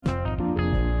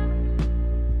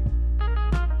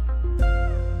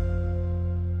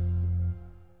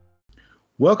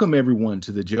Welcome, everyone,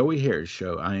 to the Joey Harris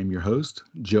Show. I am your host,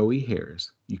 Joey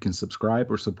Harris. You can subscribe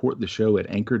or support the show at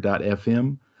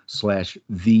anchor.fm/The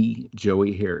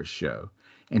Joey Harris Show.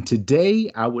 And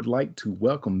today I would like to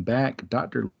welcome back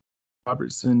Dr.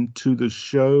 Robertson to the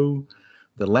show.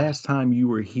 The last time you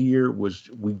were here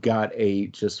we got a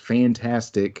just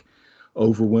fantastic,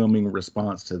 overwhelming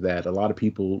response to that. A lot of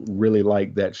people really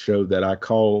like that show that I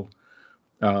call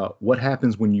what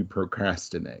happens when you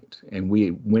procrastinate, and we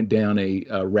went down a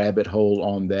rabbit hole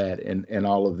on that and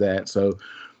all of that. So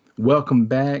welcome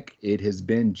back. It has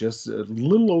been just a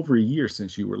little over a year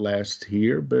since you were last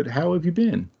here, but how have you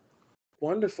been?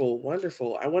 Wonderful,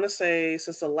 wonderful. I want to say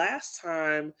since the last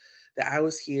time that I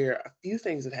was here, a few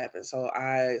things have happened. So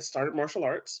I started martial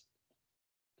arts,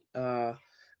 uh,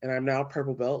 and I'm now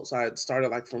purple belt. So I started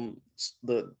like from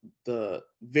the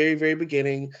very very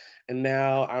beginning, and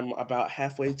now I'm about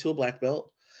halfway to a black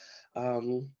belt.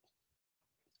 Um,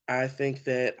 I think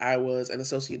that I was an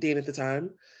associate dean at the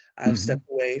time. I've Hmm. stepped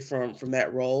away from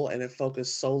that role and have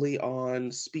focused solely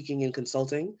on speaking and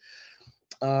consulting.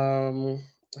 Um,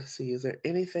 let's see, is there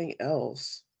anything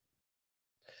else?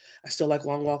 I still like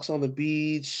long walks on the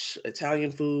beach,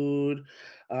 Italian food.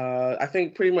 I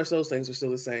think pretty much those things are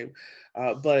still the same.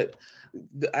 But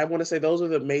I want to say those are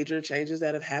the major changes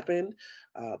that have happened.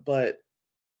 But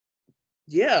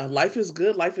yeah, life is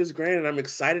good. Life is great, and I'm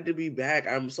excited to be back.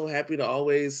 I'm so happy to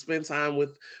always spend time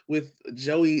with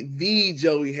Joey, the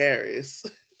Joey Harris.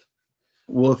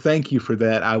 Well, thank you for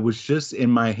that. I was just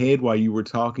in my head while you were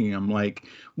talking. I'm like,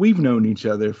 we've known each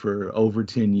other for over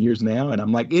 10 years now. And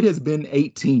I'm like, it has been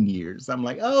 18 years. I'm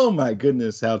like, oh my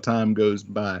goodness, how time goes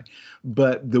by.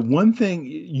 But the one thing,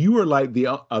 you are like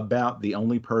about the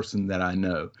only person that I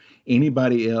know.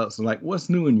 Anybody else, like, what's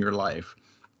new in your life?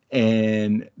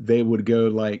 And they would go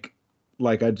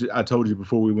I told you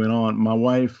before we went on, my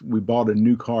wife, we bought a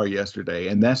new car yesterday,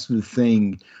 and that's the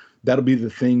thing, that'll be the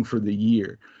thing for the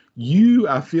year.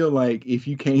 I feel like if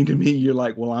you came to me, you're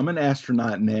like, well, I'm an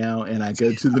astronaut now and I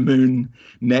go to the moon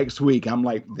next week. I'm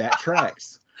like, that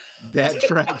tracks. That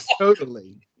tracks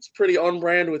totally. It's pretty on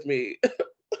brand with me.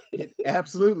 It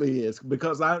absolutely is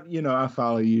because I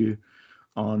follow you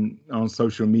on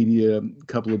social media, a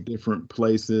couple of different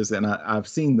places, and I've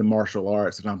seen the martial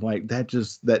arts, and I'm like,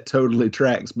 that totally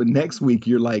tracks. But next week,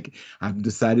 you're like, I've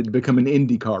decided to become an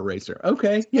IndyCar racer.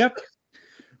 Okay, yep.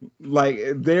 Like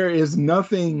there is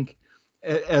nothing,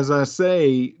 as I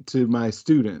say to my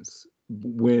students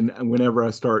whenever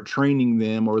I start training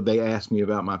them or they ask me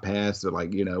about my past, or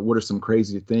like, what are some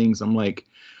crazy things? I'm like,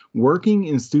 working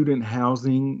in student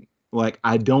housing, like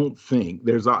I don't think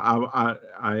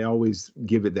I always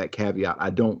give it that caveat.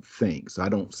 I don't think, so I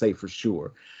don't say for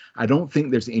sure. I don't think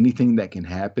there's anything that can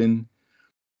happen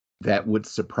that would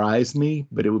surprise me,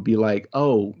 but it would be like,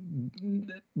 oh,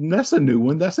 that's a new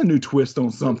one. That's a new twist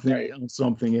Right. on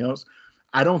something else.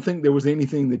 I don't think there was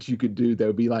anything that you could do that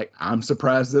would be like, I'm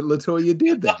surprised that Latoya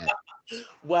did that.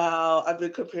 Wow, I've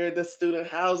been compared to student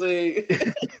housing.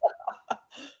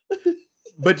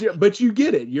 But you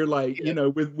get it. You're like, Yeah.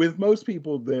 with most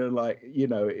people, they're like,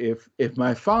 if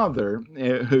my father,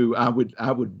 who I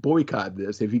would boycott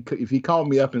this if he called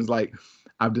me up and was like,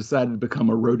 I've decided to become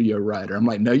a rodeo rider. I'm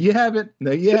like, no, you haven't.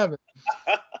 No, you haven't.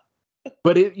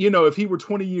 But if he were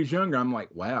 20 years younger, I'm like,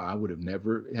 wow, I would have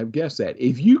never have guessed that.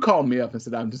 If you called me up and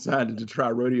said I've decided to try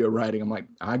rodeo riding, I'm like,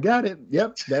 I got it.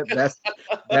 Yep,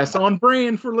 that's on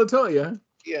brand for Latoya.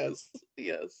 Yes,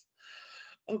 yes.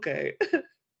 Okay.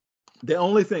 The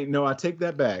only thing, no, I take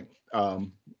that back.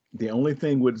 The only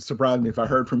thing would surprise me if I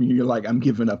heard from you, you're like, I'm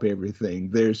giving up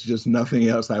everything. There's just nothing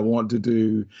else I want to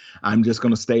do. I'm just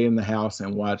going to stay in the house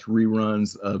and watch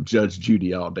reruns of Judge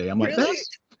Judy all day. I'm like, Really?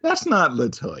 that's not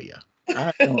Latoya.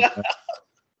 I don't know.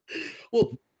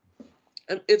 Well,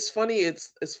 and it's funny.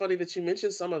 It's funny that you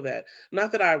mentioned some of that.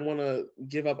 Not that I want to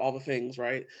give up all the things,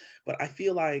 right? But I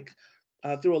feel like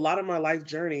through a lot of my life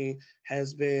journey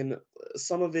has been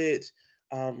some of it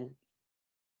um,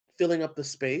 filling up the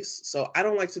space. So I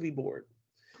don't like to be bored.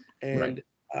 Right. And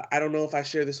I don't know if I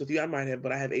share this with you. I might have,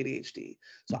 but I have ADHD,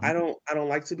 so Mhm. I don't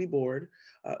like to be bored.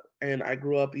 And I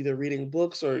grew up either reading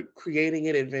books or creating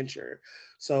an adventure.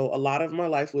 So a lot of my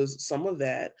life was some of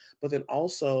that, but then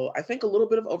also I think a little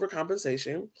bit of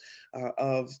overcompensation.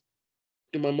 Of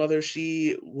My mother,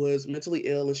 she was mentally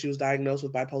ill and she was diagnosed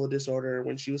with bipolar disorder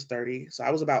when she was 30. So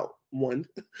I was about one.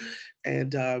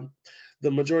 And the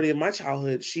majority of my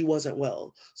childhood, she wasn't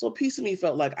well. So a piece of me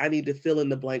felt like I need to fill in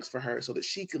the blanks for her so that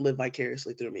she could live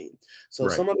vicariously through me. So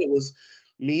Right. some of it was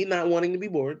me not wanting to be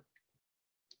bored.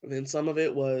 Then some of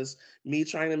it was me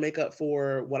trying to make up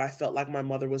for what I felt like my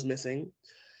mother was missing.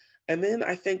 And then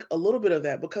I think a little bit of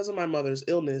that, because of my mother's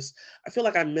illness, I feel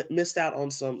like I missed out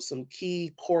on some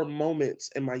key core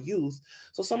moments in my youth.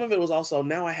 So some of it was also,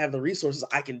 now I have the resources,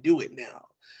 I can do it now.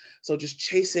 So just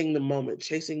chasing the moment,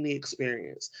 chasing the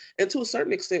experience, and to a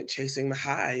certain extent, chasing the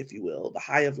high, if you will, the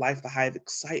high of life, the high of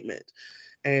excitement.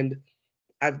 And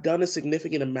I've done a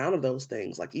significant amount of those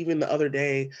things. Like even the other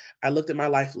day, I looked at my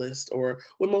life list, or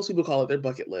what most people call it, their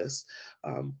bucket list.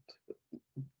 Um,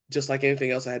 just like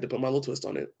anything else, I had to put my little twist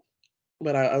on it.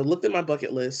 But I looked at my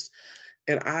bucket list,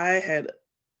 and I had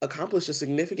accomplished a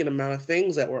significant amount of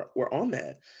things that were on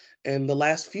that. And the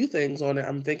last few things on it,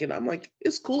 I'm thinking, I'm like,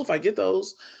 it's cool if I get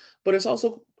those, but it's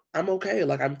also, I'm okay.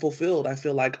 Like I'm fulfilled. I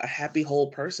feel like a happy whole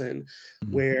person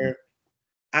Mhm. where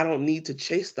I don't need to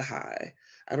chase the high.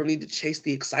 I don't need to chase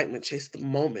the excitement, chase the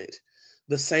moment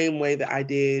the same way that I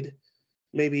did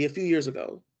maybe a few years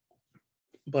ago.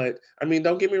 But I mean,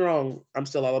 don't get me wrong, I'm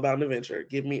still all about an adventure.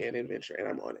 Give me an adventure and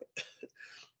I'm on it.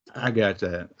 I got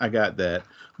that. I got that.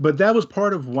 But that was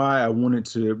part of why I wanted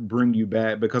to bring you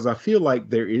back because I feel like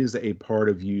there is a part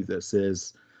of you that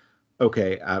says,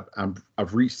 okay,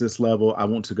 I've reached this level. I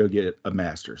want to go get a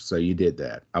master's. So you did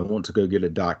that. I want to go get a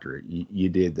doctorate. You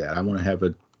did that. I want to have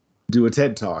a do a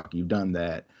TED talk. You've done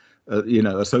that.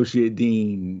 Associate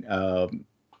dean,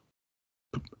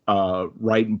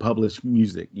 write and publish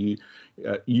music.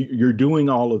 You're doing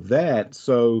all of that.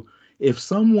 So if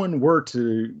someone were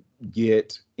to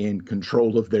get in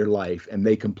control of their life and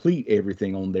they complete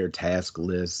everything on their task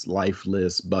list, life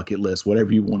list, bucket list,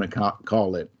 whatever you want to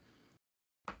call it,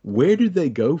 where do they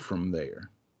go from there?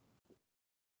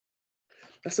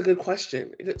 That's a good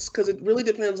question. It's because it really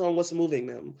depends on what's moving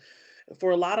them.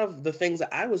 For a lot of the things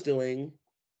that I was doing,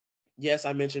 yes,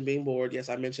 I mentioned being bored. Yes,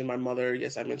 I mentioned my mother.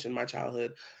 Yes, I mentioned my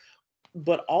childhood.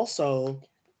 But also,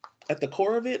 at the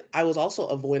core of it, I was also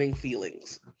avoiding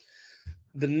feelings,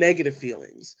 the negative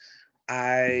feelings.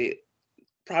 I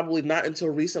probably not until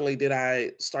recently did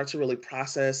I start to really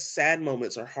process sad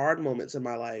moments or hard moments in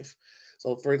my life.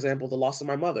 So, for example, the loss of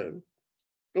my mother.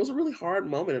 It was a really hard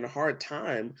moment and a hard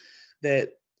time that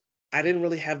I didn't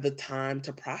really have the time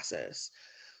to process.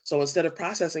 So instead of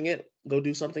processing it, go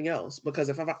do something else. Because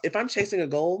if I'm chasing a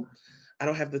goal, I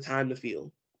don't have the time to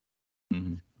feel.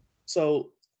 Mhm.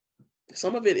 So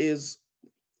some of it is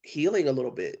healing a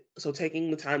little bit. So taking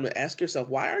the time to ask yourself,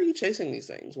 why are you chasing these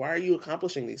things? Why are you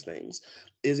accomplishing these things?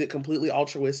 Is it completely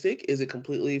altruistic? Is it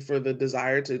completely for the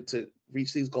desire to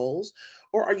reach these goals?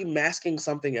 Or are you masking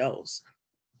something else?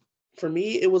 For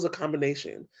me, it was a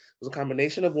combination. It was a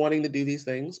combination of wanting to do these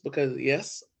things because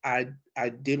yes, I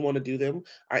did want to do them.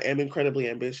 I am incredibly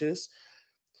ambitious,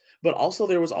 but also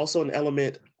there was also an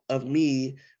element of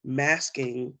me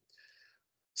masking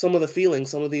some of the feelings,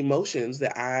 some of the emotions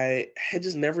that I had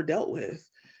just never dealt with.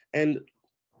 And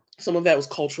some of that was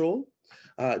cultural,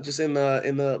 just in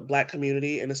the Black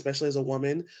community, and especially as a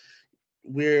woman,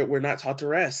 we're not taught to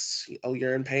rest. Oh,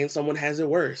 you're in pain. Someone has it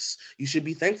worse. You should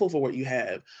be thankful for what you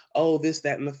have. Oh, this,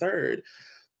 that, and the third.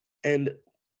 And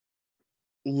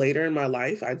later in my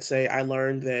life, I'd say I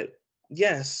learned that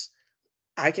yes,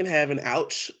 I can have an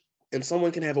ouch, and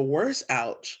someone can have a worse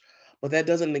ouch, but that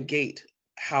doesn't negate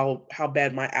how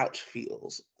bad my ouch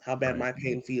feels, how bad Right. my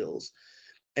pain feels,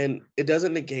 and it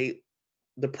doesn't negate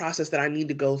the process that I need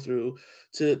to go through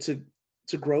to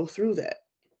grow through that.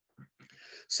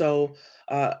 So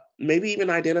maybe even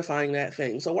identifying that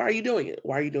thing. So why are you doing it?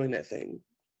 Why are you doing that thing?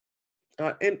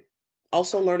 And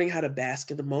also learning how to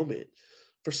bask in the moment.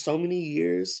 For so many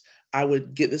years, I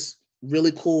would get this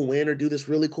really cool win or do this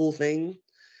really cool thing,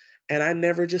 and I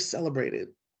never just celebrated.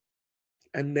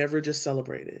 I never just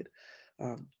celebrated.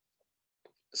 Um,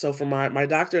 so for my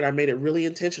doctorate, I made it really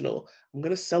intentional. I'm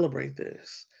gonna celebrate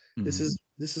this. Mhm.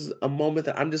 This is a moment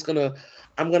that I'm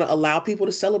gonna allow people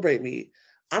to celebrate me.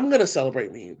 I'm gonna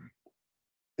celebrate me.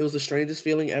 It was the strangest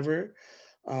feeling ever.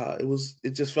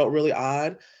 It just felt really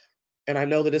odd, and I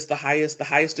know that it's the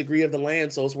highest degree of the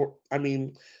land. So I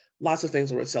mean, lots of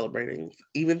things are worth celebrating.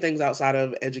 Even things outside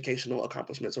of educational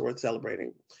accomplishments are worth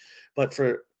celebrating. But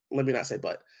for let me not say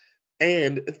but.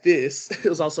 And this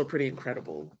is also pretty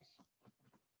incredible.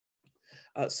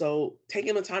 So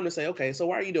taking the time to say, okay, so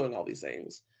why are you doing all these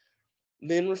things?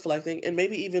 Then reflecting and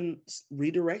maybe even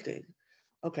redirecting.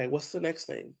 Okay, what's the next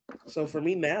thing? So for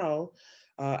me now,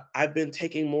 I've been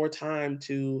taking more time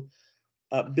to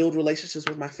build relationships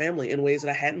with my family in ways that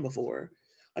I hadn't before.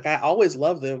 Like I always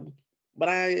loved them, but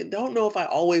I don't know if I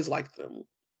always liked them.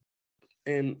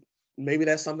 And maybe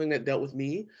that's something that dealt with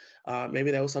me.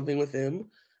 Maybe that was something with them.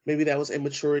 Maybe that was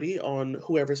immaturity on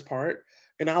whoever's part,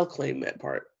 and I'll claim that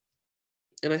part.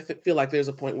 And I feel like there's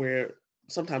a point where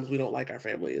sometimes we don't like our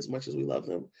family as much as we love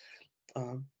them.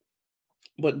 Um,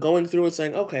 But going through and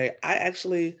saying, okay, I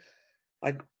actually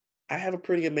like I have a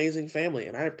pretty amazing family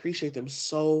and I appreciate them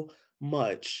so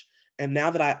much. And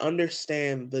now that I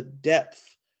understand the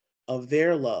depth of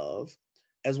their love,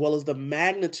 as well as the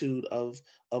magnitude of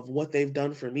what they've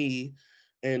done for me,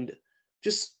 and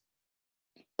just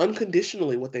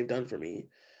unconditionally what they've done for me,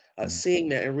 Mm. seeing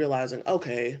that and realizing,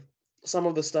 okay, some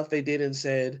of the stuff they did and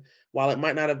said, while it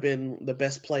might not have been the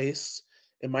best place,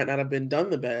 it might not have been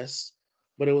done the best,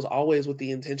 but it was always with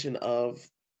the intention of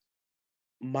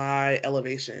my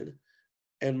elevation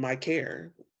and my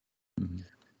care. Mhm.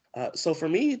 So for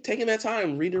me, taking that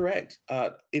time, redirect,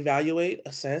 evaluate,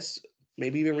 assess,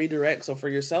 maybe even redirect. So for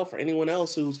yourself or anyone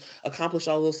else who's accomplished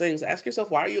all those things, ask yourself,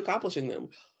 why are you accomplishing them?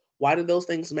 Why did those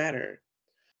things matter?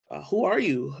 Who are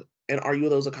you? And are you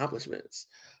those accomplishments?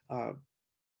 Uh,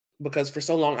 because for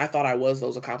so long, I thought I was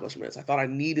those accomplishments. I thought I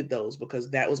needed those because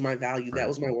that was my value, that Right.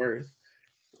 was my worth.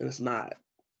 And it's not.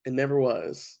 It never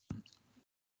was.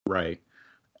 Right.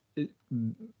 It-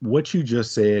 what you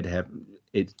just said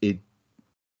it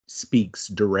speaks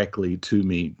directly to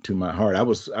me, to my heart. I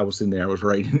was sitting there, I was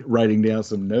writing writing down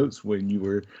some notes when you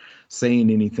were saying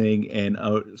anything, and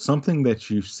something that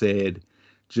you said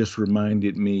just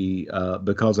reminded me,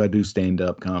 because I do stand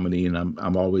up comedy, and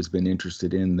I'm always been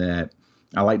interested in that.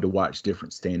 I like to watch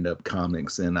different stand up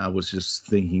comics, and I was just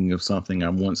thinking of something I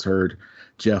once heard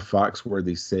Jeff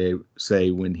Foxworthy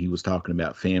say when he was talking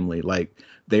about family. Like,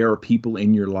 there are people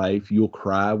in your life you'll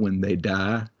cry when they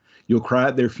die. You'll cry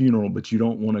at their funeral, but you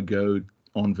don't want to go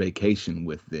on vacation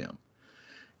with them.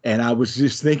 And I was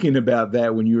just thinking about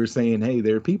that when you were saying, hey,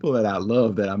 there are people that I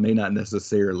love that I may not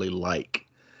necessarily like,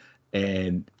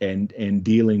 and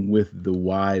dealing with the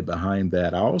why behind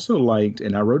that. I also liked,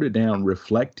 and I wrote it down,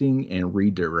 reflecting and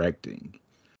redirecting.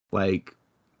 Like,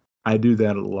 I do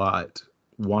that a lot.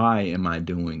 Why am I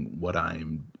doing what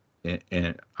I'm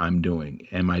doing?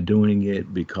 Am I doing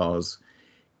it because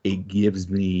it gives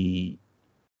me,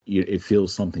 it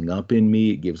fills something up in me,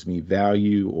 it gives me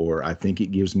value, or I think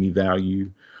it gives me value?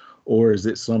 Or is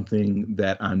it something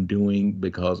that I'm doing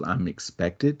because I'm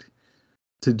expected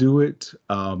to do it?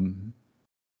 And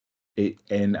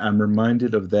I'm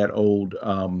reminded of that old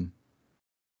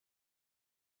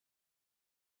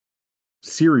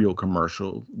cereal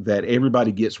commercial that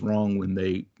everybody gets wrong when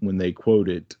they quote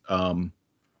it.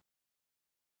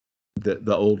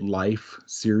 The old Life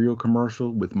cereal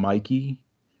commercial with Mikey.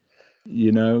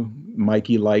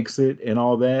 Mikey likes it and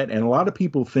all that. And a lot of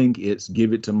people think it's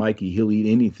give it to Mikey, he'll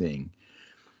eat anything.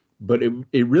 But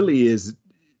it really is,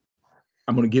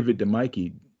 I'm going to give it to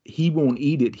Mikey. He won't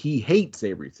eat it. He hates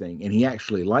everything and he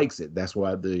actually likes it. That's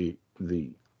why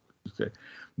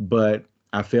but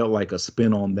I felt like a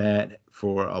spin on that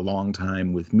for a long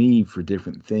time with me for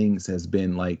different things has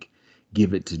been like,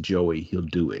 give it to Joey. He'll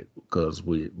do it because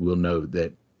we'll know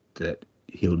that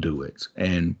he'll do it.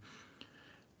 And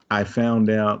I found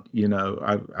out,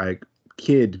 I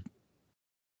kid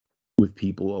with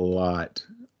people a lot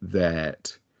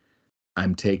that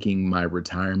I'm taking my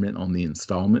retirement on the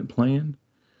installment plan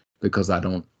because I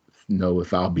don't know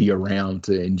if I'll be around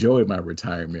to enjoy my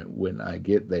retirement when I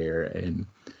get there. And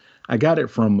I got it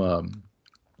from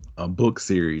a book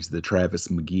series, the Travis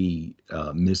McGee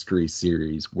mystery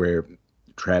series, where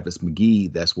Travis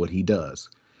McGee, that's what he does.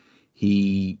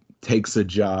 He takes a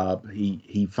job,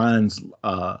 he finds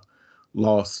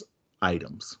lost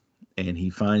items, and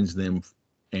he finds them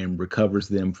and recovers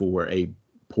them for a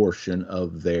portion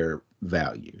of their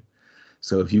value.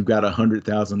 So if you've got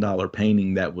 $100,000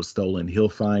 painting that was stolen, he'll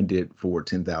find it for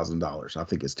 $10,000. I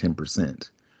think it's 10%.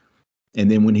 And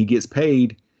then when he gets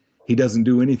paid, he doesn't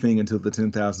do anything until the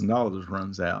 $10,000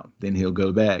 runs out. Then he'll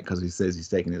go back because he says he's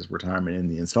taking his retirement in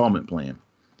the installment plan.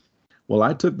 Well,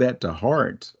 I took that to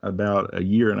heart about a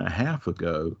year and a half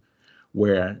ago,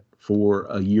 where for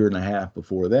a year and a half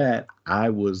before that, I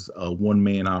was a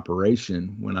one-man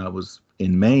operation when I was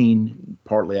in Maine,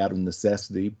 partly out of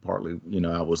necessity, partly,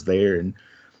 I was there and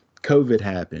COVID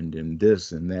happened and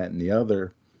this and that and the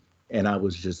other. And I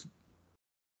was just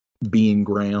being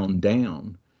ground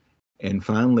down. And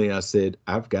finally I said,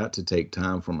 I've got to take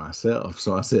time for myself.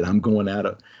 So I said, I'm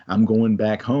going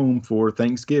back home for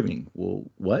Thanksgiving. Well,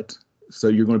 what? So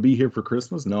you're going to be here for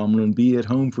Christmas? No, I'm going to be at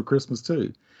home for Christmas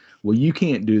too. Well, you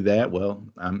can't do that. Well,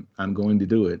 I'm going to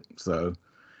do it. So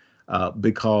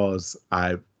because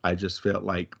I just felt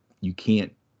like you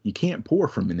can't pour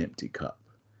from an empty cup,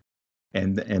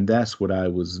 and that's what I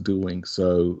was doing.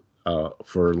 So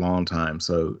for a long time.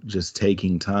 So just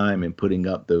taking time and putting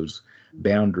up those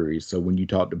boundaries. So when you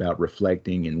talked about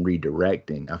reflecting and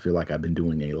redirecting, I feel like I've been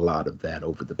doing a lot of that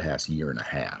over the past year and a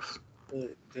half.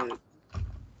 Good, good.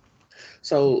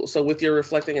 So with your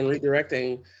reflecting and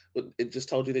redirecting, it just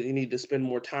told you that you need to spend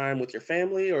more time with your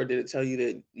family, or did it tell you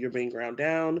that you're being ground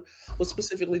down? What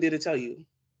specifically did it tell you?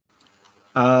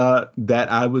 That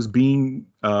I was being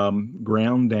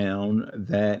ground down,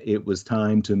 that it was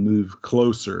time to move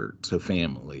closer to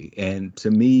family. And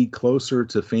to me, closer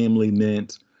to family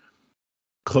meant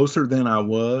closer than I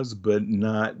was, but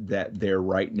not that they're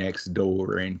right next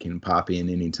door and can pop in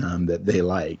anytime that they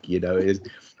like. It's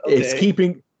Okay,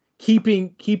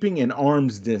 keeping an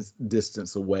arm's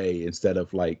distance away instead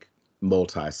of like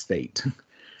multi-state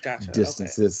gotcha. Okay,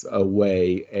 distances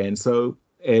away. And so,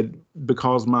 and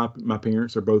because my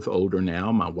parents are both older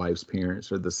now, my wife's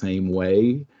parents are the same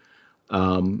way.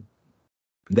 Um,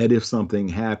 that if something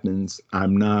happens,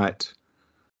 I'm not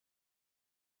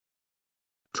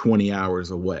 20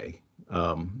 hours away.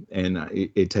 And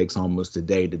it takes almost a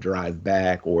day to drive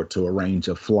back or to arrange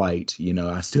a flight.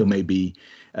 I still may be,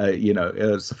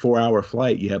 it's a 4 hour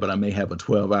flight, yeah, but I may have a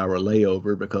 12-hour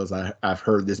layover because I've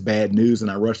heard this bad news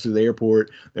and I rush to the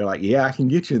airport. They're like, yeah, I can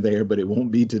get you there, but it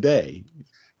won't be today.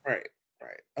 right,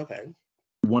 right. Okay,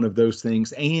 One of those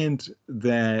things. And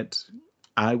that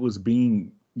I was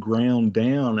being ground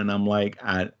down, and I'm like,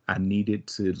 I needed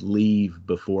to leave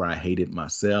before I hated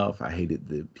myself. I hated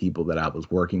the people that I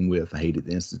was working with. I hated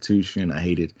the institution. I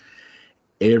hated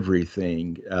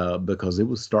everything, because it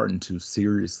was starting to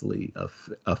seriously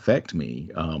affect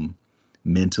me,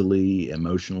 mentally,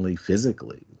 emotionally,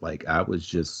 physically. Like I was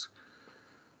just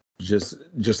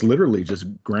literally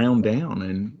just ground down,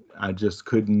 and I just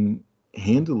couldn't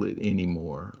handle it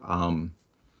anymore.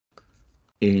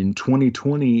 In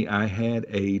 2020, I had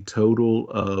a total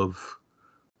of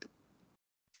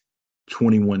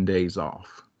 21 days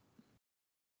off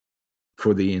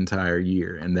for the entire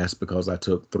year. And that's because I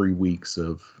took 3 weeks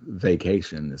of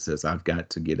vacation that says I've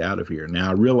got to get out of here. Now,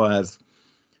 I realize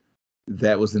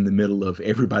that was in the middle of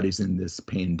everybody's in this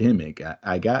pandemic.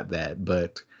 I got that.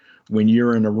 But when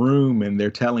you're in a room and they're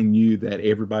telling you that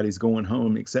everybody's going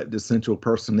home except essential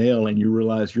personnel, and you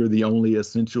realize you're the only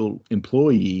essential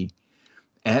employee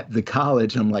at the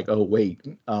college, I'm like, oh wait,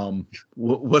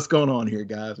 what's going on here,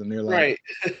 guys? And they're like, right.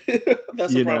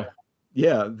 That's a you know, problem.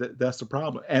 yeah, that's the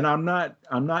problem. And I'm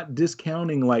not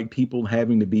discounting like people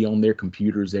having to be on their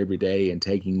computers every day and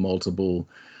taking multiple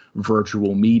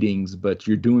virtual meetings, but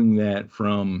you're doing that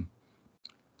from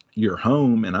your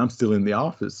home, and I'm still in the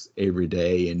office every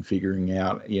day and figuring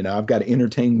out, I've got to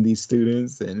entertain these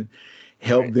students and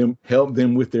Right, help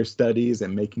them with their studies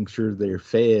and making sure they're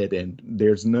fed, and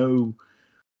there's no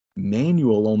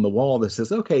manual on the wall that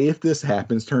says, okay, if this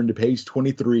happens, turn to page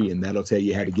 23 and that'll tell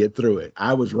you how to get through it.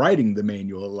 I was writing the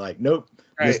manual like, nope,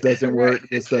 this right, doesn't right. work.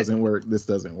 This doesn't work. This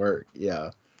doesn't work.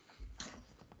 Yeah.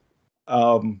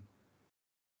 Um,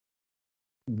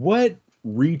 what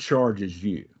recharges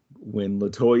you when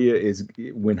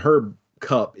when her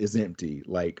cup is empty?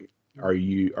 Like, are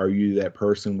you that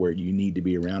person where you need to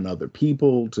be around other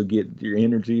people to get your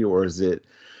energy, or is it,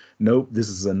 nope, this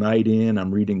is a night in,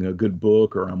 I'm reading a good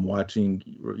book, or I'm watching,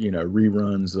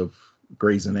 reruns of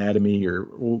Grey's Anatomy, or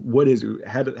what is it?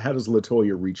 How does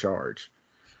Latoya recharge?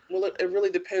 Well, it really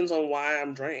depends on why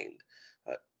I'm drained.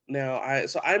 Uh, now,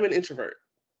 I'm an introvert,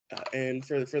 and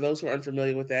for those who are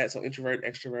unfamiliar with that, so introvert,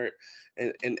 extrovert,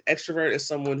 and extrovert is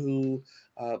someone who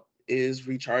uh, is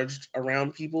recharged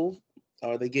around people,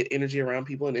 or they get energy around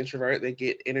people. And introvert, they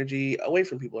get energy away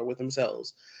from people or with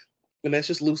themselves. And that's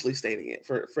just loosely stating it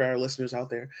for our listeners out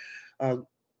there. Um,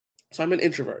 so I'm an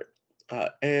introvert,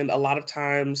 and a lot of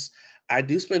times I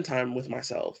do spend time with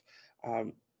myself.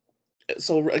 Um,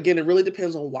 so again, it really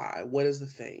depends on why. What is the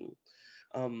thing?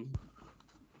 Um,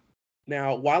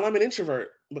 Now, while I'm an introvert,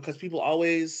 because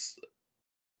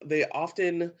they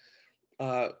often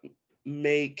uh,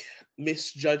 make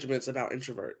misjudgments about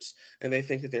introverts, and they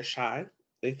think that they're shy.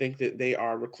 They think that they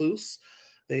are recluse.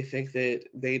 They think that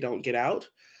they don't get out.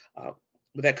 Uh,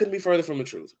 but that couldn't be further from the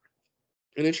truth.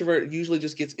 An introvert usually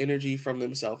just gets energy from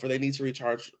themselves, or they need to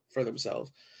recharge for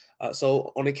themselves.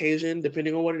 So, on occasion,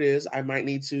 depending on what it is, I might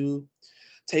need to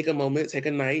take a moment, take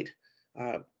a night,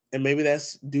 uh, and maybe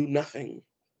that's do nothing.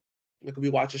 It could be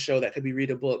watch a show, that could be read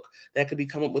a book, that could be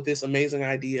come up with this amazing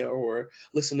idea or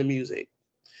listen to music.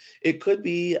 It could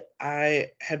be I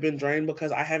have been drained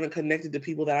because I haven't connected to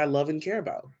people that I love and care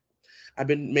about. I've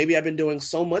been doing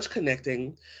so much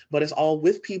connecting, but it's all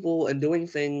with people and doing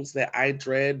things that I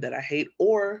dread, that I hate,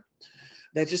 or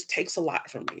that just takes a lot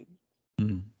from me.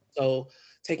 Mm. So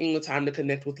taking the time to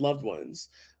connect with loved ones.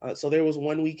 So there was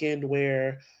one weekend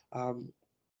where um,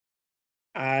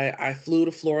 I flew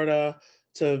to Florida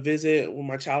to visit with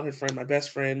my childhood friend, my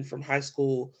best friend from high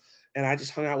school, and I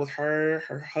just hung out with her,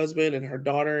 her husband, and her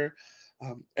daughter.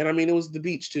 And I mean, it was the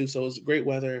beach too, so it was great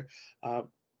weather. Uh,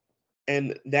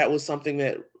 and that was something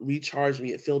that recharged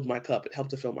me. It filled my cup. It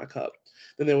helped to fill my cup.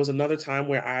 Then there was another time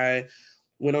where I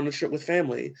went on a trip with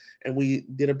family and we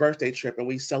did a birthday trip and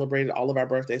we celebrated all of our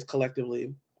birthdays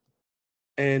collectively.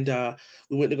 And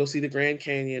we went to go see the Grand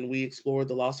Canyon. We explored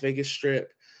the Las Vegas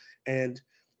Strip. And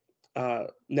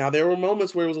now there were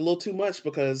moments where it was a little too much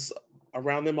because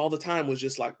around them all the time was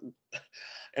just like,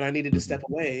 and I needed to Mhm. step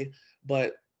away.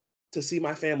 But to see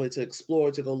my family, to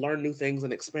explore, to go learn new things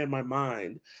and expand my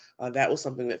mind, that was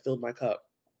something that filled my cup.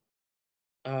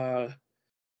 Uh,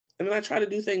 and then I try to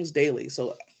do things daily.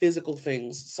 So physical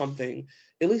things, something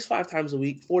at least 5 times a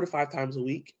week, 4 to 5 times a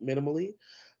week, minimally.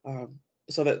 Um,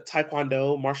 so that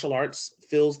Taekwondo, martial arts,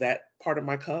 fills that part of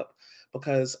my cup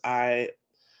because I'm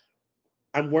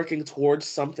working towards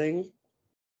something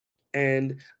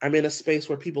and I'm in a space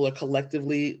where people are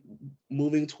collectively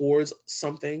moving towards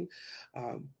something.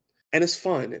 Um, and it's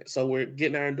fun. So we're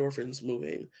getting our endorphins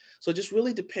moving. So it just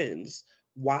really depends.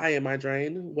 Why am I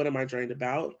drained? What am I drained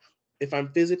about? If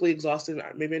I'm physically exhausted,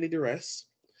 maybe I need to rest.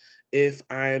 If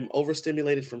I'm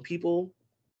overstimulated from people,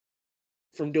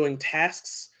 from doing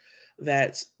tasks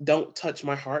that don't touch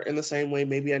my heart in the same way,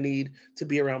 maybe I need to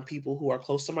be around people who are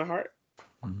close to my heart.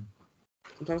 Mhm.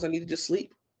 Sometimes I need to just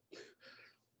sleep.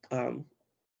 Um,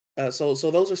 so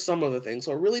those are some of the things.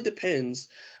 So it really depends.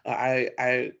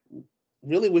 I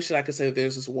really wish that I could say that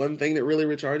there's this one thing that really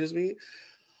recharges me,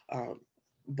 um,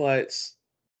 but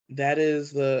that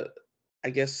is I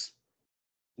guess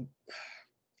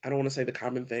I don't want to say the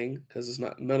common thing because it's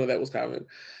not. None of that was common.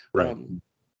 Right. Um,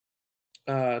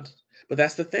 uh, but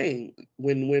that's the thing.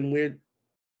 When we're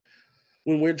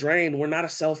drained, we're not a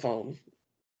cell phone.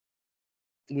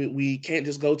 We can't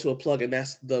just go to a plug and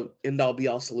that's the end all be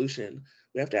all solution.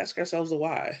 We have to ask ourselves the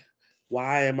why.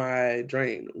 Why am I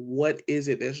drained? What is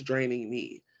it that's draining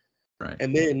me? Right.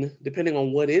 And then, depending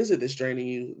on what is it that's draining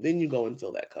you, then you go and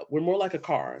fill that cup. We're more like a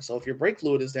car. So if your brake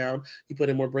fluid is down, you put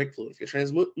in more brake fluid. If your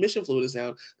transmission fluid is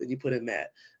down, then you put in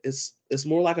that. It's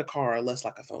more like a car, less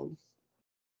like a phone.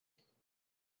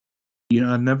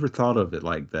 I've never thought of it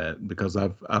like that because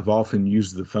I've often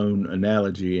used the phone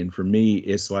analogy, and for me,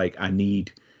 it's like I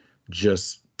need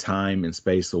just time and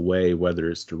space away, whether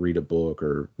it's to read a book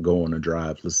or go on a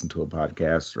drive, listen to a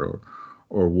podcast,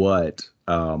 or what.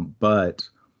 But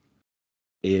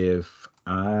if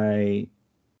I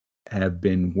have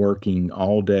been working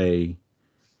all day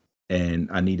and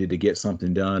I needed to get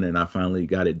something done and I finally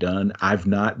got it done, I've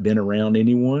not been around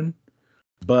anyone,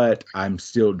 but I'm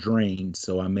still drained,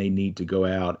 so I may need to go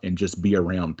out and just be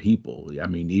around people. I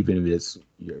mean, even if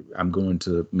I'm going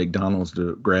to McDonald's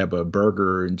to grab a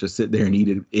burger and just sit there and eat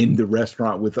it in the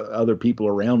restaurant with other people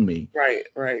around me, Right,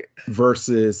 right.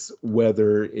 versus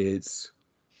whether it's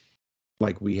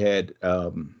like we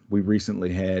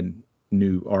recently had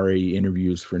new RA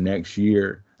interviews for next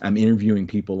year. I'm interviewing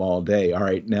people all day. All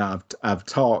right, now I've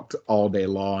talked all day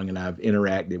long and I've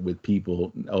interacted with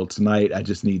people. Oh, tonight I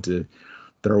just need to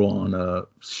throw on a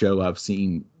show I've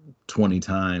seen 20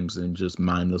 times and just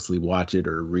mindlessly watch it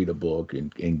or read a book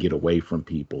and get away from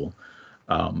people.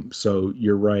 So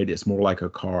you're right. It's more like a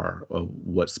car of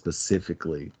what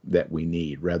specifically that we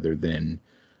need rather than,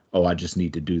 oh, I just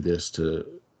need to do this to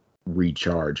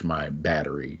recharge my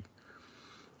battery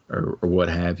or what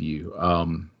have you.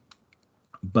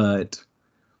 But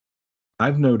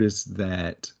I've noticed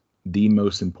that the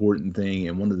most important thing,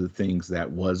 and one of the things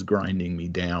that was grinding me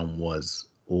down, was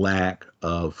lack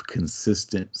of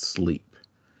consistent sleep.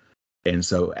 And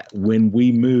so when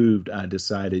we moved, I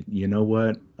decided, you know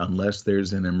what? Unless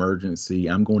there's an emergency,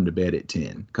 I'm going to bed at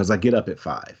 10 because I get up at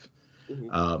 5.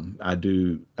 Mhm. I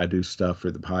do stuff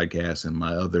for the podcast and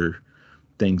my other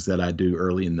things that I do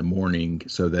early in the morning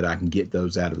so that I can get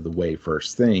those out of the way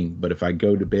first thing. But if I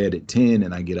go to bed at 10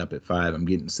 and I get up at 5, I'm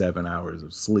getting 7 hours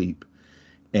of sleep.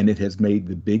 And it has made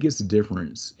the biggest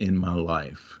difference in my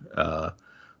life.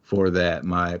 For that,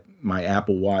 my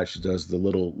Apple Watch does the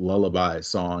little lullaby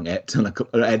song at 10 o'clock,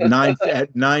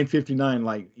 at 9:59.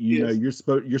 Like Yes. you're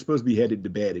supposed to be headed to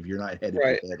bed if you're not headed to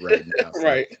Right. bed right now. So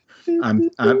Right. I'm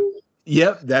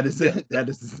yep, that is it. That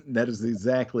is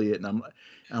exactly it. And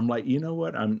I'm like, you know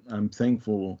what? I'm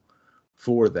thankful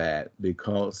for that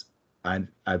because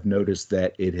I've noticed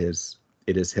that it has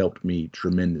helped me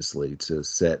tremendously to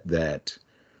set that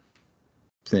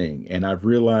thing. And I've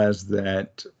realized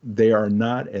that there are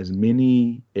not as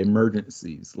many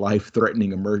emergencies,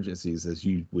 life-threatening emergencies as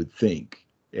you would think.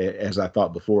 As I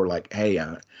thought before, like, hey,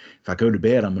 if I go to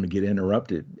bed, I'm going to get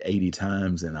interrupted 80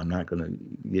 times and I'm not going to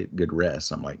get good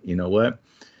rest. I'm like, you know what?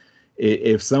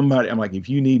 If somebody, I'm like, if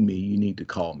you need me, you need to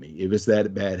call me. If it's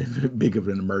that bad, big of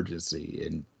an emergency.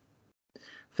 And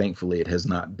Thankfully, it has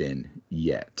not been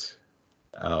yet.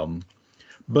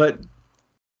 But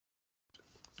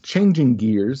changing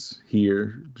gears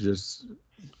here, just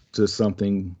to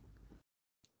something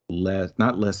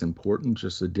not less important,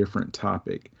 just a different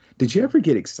topic. Did you ever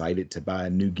get excited to buy a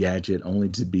new gadget only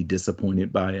to be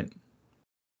disappointed by it?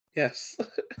 Yes.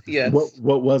 What Yes.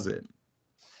 what was it?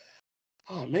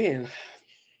 Oh man, I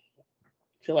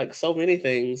feel like so many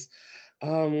things.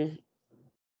 Um,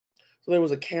 so there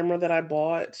was a camera that I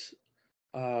bought,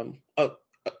 um, a,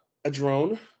 a a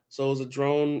drone. So it was a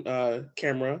drone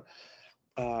camera.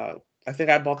 Uh, I think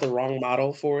I bought the wrong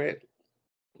model for it,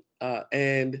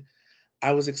 and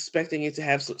I was expecting it to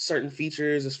have certain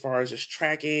features as far as just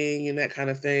tracking and that kind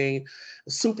of thing.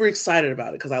 Super excited about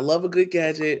it because I love a good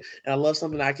gadget and I love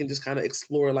something I can just kind of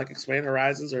explore, like expand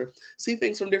horizons or see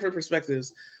things from different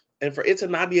perspectives. And for it to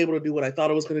not be able to do what I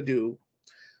thought it was going to do,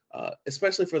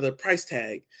 especially for the price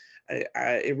tag,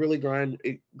 it really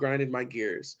grinded my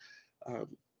gears. Um,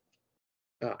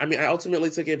 I mean, I ultimately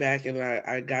took it back and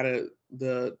I got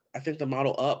I think the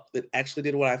model up that actually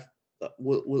did what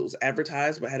was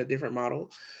advertised, but had a different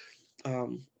model.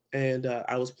 And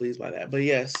I was pleased by that. But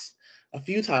yes, a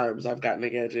few times I've gotten a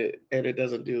gadget and it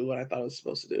doesn't do what I thought it was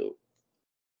supposed to do.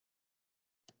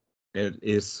 It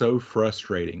is so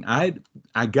frustrating. I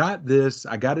got this.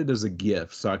 I got it as a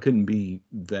gift, so I couldn't be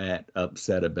that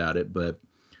upset about it. But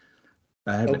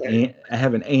I have an Okay. aunt. I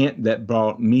have an aunt that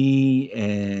bought me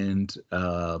and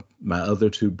my other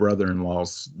two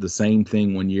brother-in-laws the same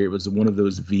thing one year. It was one of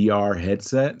those VR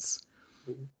headsets,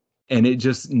 Mhm. and it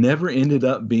just never ended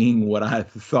up being what I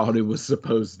thought it was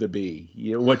supposed to be.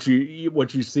 You know, what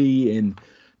you see in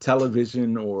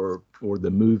television or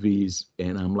the movies,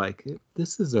 and I'm like,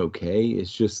 this is okay.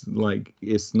 It's just like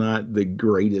it's not the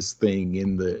greatest thing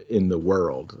in the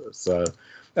world. So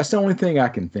that's the only thing I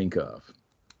can think of.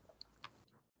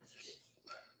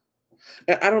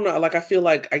 I don't know. Like I feel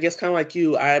like I guess kind of like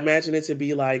you. I imagine it to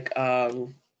be like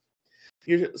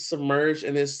you're submerged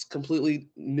in this completely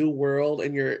new world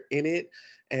and you're in it,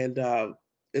 and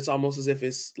it's almost as if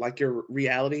it's like your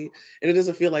reality, and it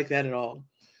doesn't feel like that at all.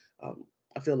 Um,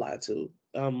 I feel lied to.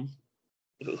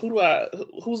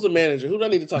 Who's the manager? Who do I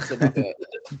need to talk to about that?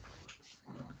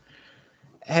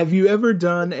 Have you ever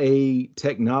done a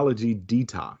technology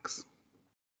detox?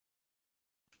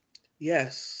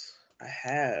 Yes, I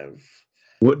have.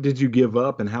 What did you give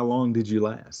up and how long did you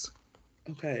last?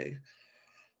 Okay.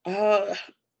 Uh,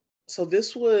 so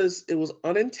it was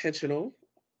unintentional,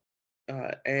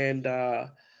 and uh,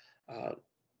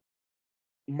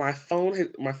 my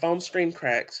phone screen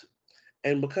cracked,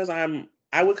 and because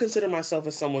I would consider myself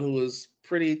as someone who is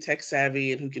pretty tech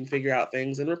savvy and who can figure out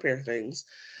things and repair things.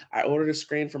 I ordered a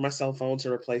screen for my cell phone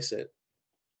to replace it.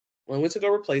 When I went to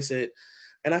go replace it,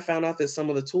 and I found out that some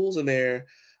of the tools in there,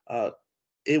 uh,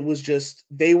 it was just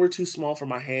they were too small for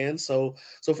my hands. So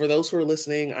for those who are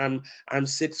listening, I'm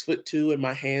 6'2" and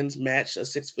my hands match a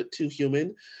 6'2"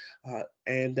 human,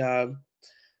 and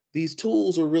these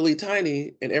tools were really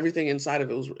tiny, and everything inside of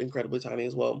it was incredibly tiny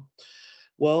as well.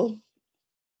 Well,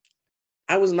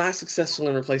 I was not successful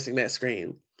in replacing that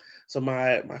screen. So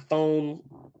my phone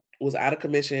was out of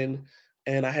commission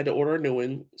and I had to order a new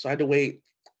one. So I had to wait,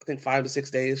 I think 5 to 6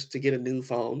 days to get a new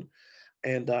phone.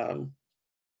 And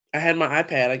I had my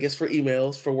iPad, I guess, for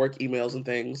emails, for work emails and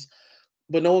things,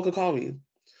 but no one could call me.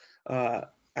 Uh,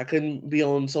 I couldn't be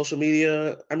on social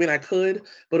media. I mean, I could,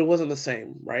 but it wasn't the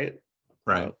same, right?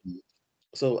 Uh, Right.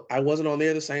 so I wasn't on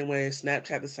there the same way,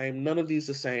 Snapchat the same, none of these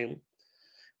the same.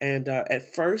 And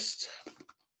at first,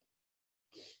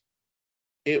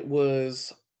 it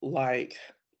was like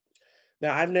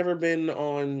now I've never been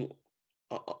on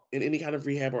in any kind of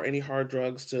rehab or any hard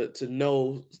drugs to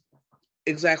know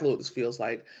exactly what this feels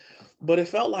like, but it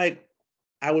felt like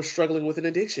I was struggling with an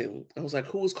addiction. I was like,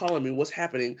 "Who is calling me? What's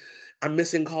happening? I'm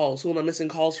missing calls. Who am I missing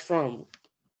calls from?"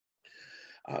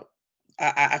 Uh,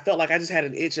 I felt like I just had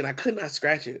an itch and I could not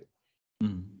scratch it.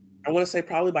 Mm. I want to say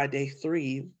probably by day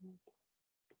 3,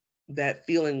 that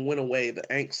feeling went away. The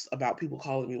angst about people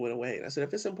calling me went away. And I said,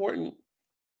 if it's important,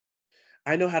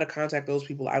 I know how to contact those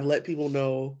people. I've let people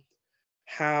know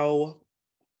how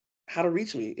how to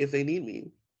reach me if they need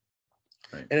me.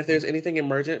 Right. And if there's anything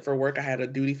emergent for work, I had a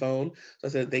duty phone, so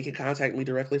I said they could contact me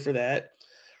directly for that.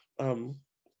 Um,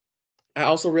 I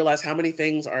also realized how many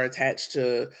things are attached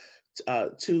to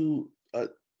two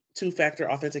two-factor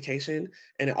authentication,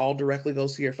 and it all directly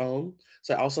goes to your phone.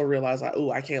 So I also realized like,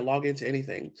 oh, I can't log into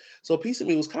anything. So a piece of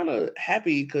me was kind of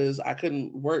happy because I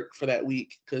couldn't work for that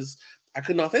week because I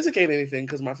couldn't authenticate anything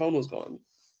because my phone was gone.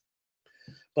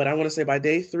 But I want to say by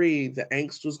day 3, the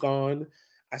angst was gone.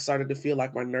 I started to feel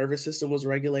like my nervous system was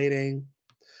regulating.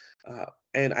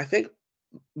 And I think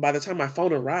by the time my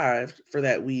phone arrived for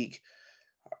that week,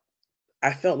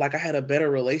 I felt like I had a better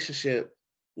relationship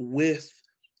with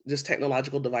just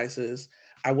technological devices.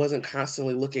 I wasn't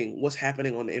constantly looking what's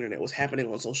happening on the internet, what's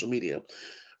happening on social media,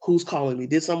 who's calling me.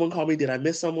 Did someone call me? Did I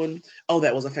miss someone? Oh,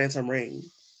 that was a phantom ring.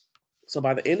 So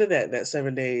by the end of that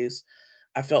 7 days,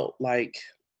 I felt like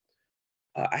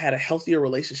I had a healthier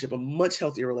relationship, a much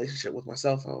healthier relationship with my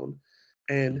cell phone.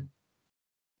 And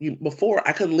before,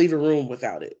 I couldn't leave a room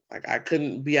without it. Like I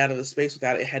couldn't be out of the space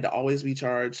without it. It had to always be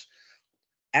charged.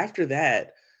 After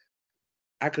that,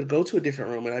 I could go to a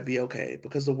different room and I'd be okay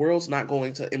because the world's not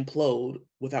going to implode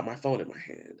without my phone in my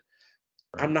hand.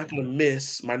 I'm Right. not going to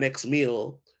miss my next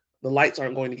meal. The lights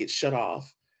aren't going to get shut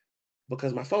off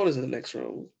because my phone is in the next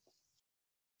room.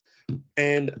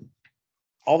 And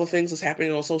all the things that's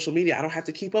happening on social media, I don't have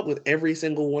to keep up with every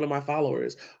single one of my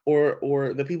followers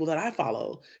or the people that I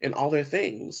follow and all their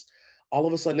things. All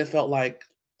of a sudden, it felt like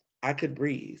I could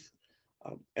breathe,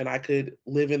 and I could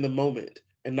live in the moment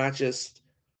and not just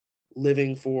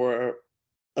living for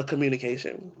a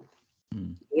communication.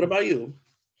 Mm. What about you?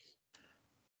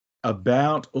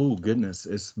 About, oh goodness,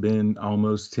 it's been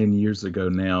almost 10 years ago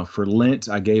now. For Lent,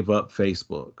 I gave up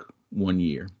Facebook 1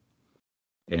 year.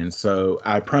 And so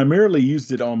I primarily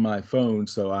used it on my phone.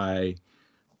 So I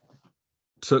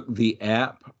took the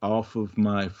app off of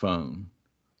my phone.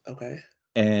 Okay.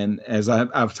 And as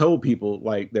I've told people,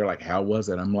 like, they're like, how was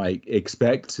it? I'm like,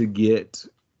 expect to get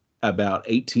about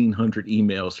 1,800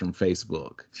 emails from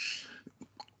Facebook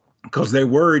because they're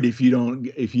worried if you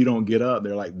don't get up.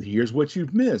 They're like, here's what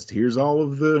you've missed. Yes. Here's all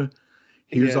of the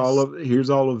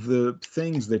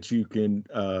things that you can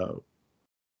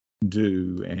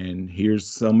do, and here's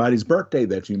somebody's birthday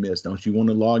that you missed. Don't you want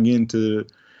to log into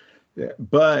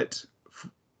that? But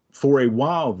for a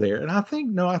while there, and I think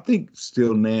no, I think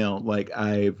still now, like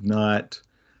I've not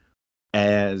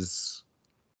as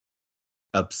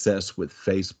obsessed with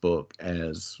Facebook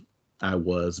as I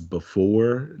was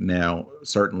before. Now,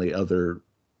 certainly other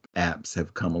apps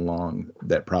have come along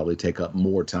that probably take up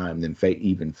more time than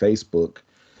even Facebook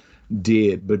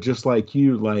did. But just like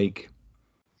you, like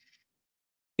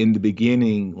in the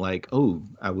beginning, like, oh,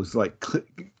 I was like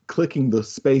clicking the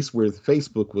space where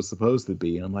Facebook was supposed to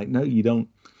be. I'm like, no, you don't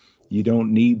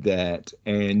need that.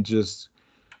 And just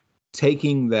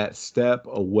taking that step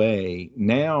away,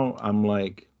 now I'm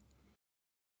like,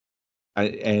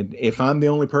 and if I'm the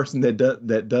only person that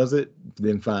does it,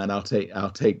 then fine, I'll take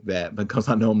that because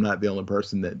I know I'm not the only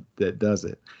person that does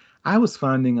it. I was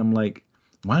finding I'm like,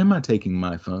 why am I taking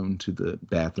my phone to the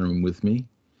bathroom with me?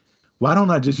 Why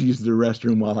don't I just use the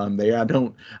restroom while I'm there? I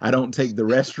don't take the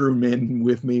restroom in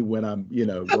with me when I'm,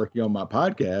 working on my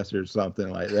podcast or something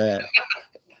like that.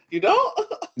 You don't?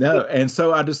 No, and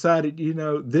so I decided,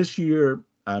 this year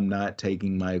I'm not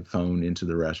taking my phone into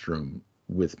the restroom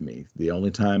with me. The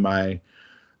only time I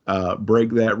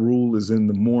break that rule is in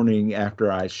the morning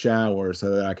after I shower so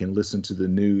that I can listen to the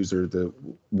news or the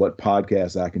what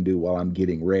podcasts I can do while I'm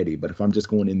getting ready. But if I'm just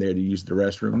going in there to use the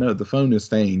restroom, no, the phone is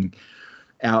staying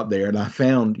out there. And I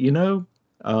found,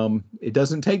 it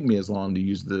doesn't take me as long to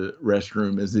use the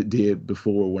restroom as it did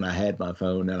before when I had my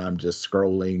phone and I'm just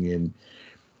scrolling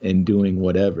and doing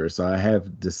whatever. So I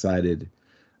have decided,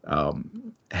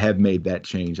 have made that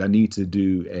change. I need to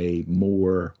do a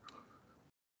more,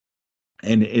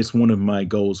 and it's one of my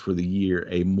goals for the year,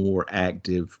 a more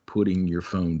active putting your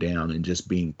phone down and just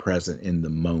being present in the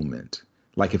moment.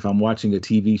 Like if I'm watching a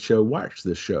TV show, watch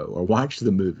the show or watch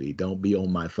the movie. Don't be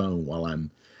on my phone while I'm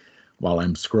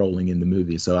scrolling in the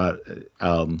movie. So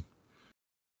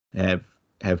I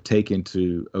have taken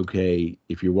to, okay,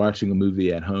 if you're watching a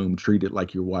movie at home, treat it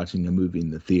like you're watching a movie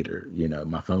in the theater.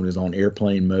 My phone is on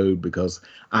airplane mode because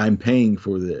I'm paying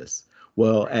for this.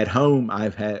 Well, Right. at home,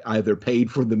 I've had either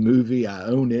paid for the movie, I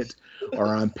own it, or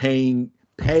I'm paying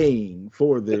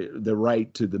for the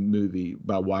right to the movie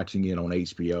by watching it on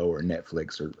HBO or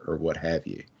Netflix or what have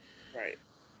you. Right.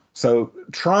 So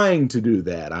trying to do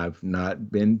that, I've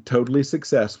not been totally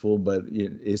successful, but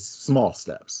it's small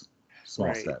steps, small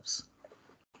Right. steps.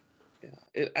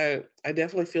 Yeah. I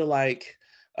definitely feel like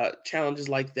challenges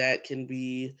like that can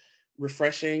be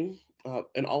refreshing,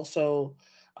 and also,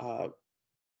 uh,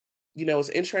 it's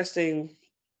interesting.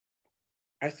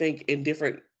 I think in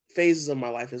different phases of my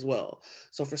life as well.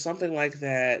 So for something like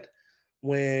that,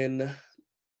 when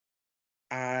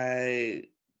I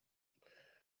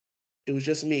it was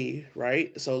just me,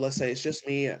 right? So let's say it's just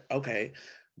me. Okay,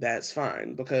 that's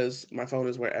fine because my phone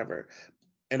is wherever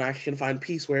and I can find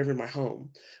peace wherever in my home.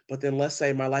 But then let's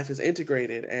say my life is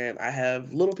integrated and I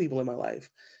have little people in my life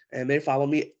and they follow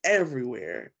me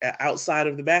everywhere outside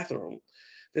of the bathroom.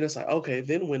 then it's like, okay,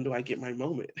 then when do I get my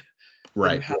moment? Then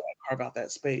Right. how do I carve out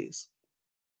that space?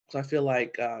 So I feel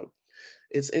like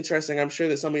it's interesting. I'm sure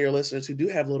that some of your listeners who do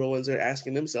have little ones are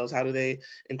asking themselves, how do they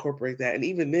incorporate that? And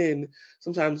even then,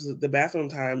 sometimes the bathroom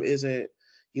time isn't,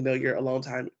 your alone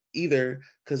time either,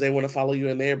 because they want to follow you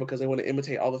in there because they want to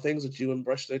imitate all the things that you and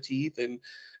brush their teeth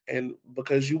and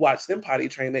because you watch them potty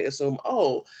train, they assume,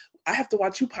 oh, I have to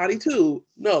watch you potty too.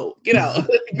 No, get out,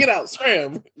 get out,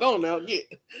 scram, go on now, get.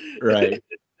 Right.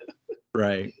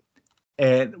 Right.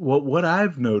 And what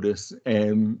I've noticed,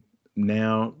 and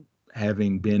now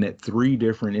having been at three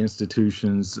different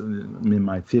institutions, I'm in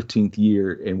my 15th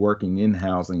year and working in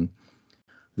housing,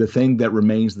 the thing that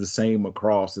remains the same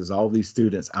across is all these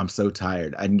students. I'm so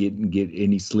tired. I didn't get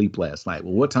any sleep last night.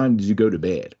 Well, what time did you go to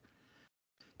bed?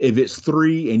 If it's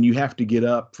 3 and you have to get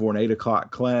up for an 8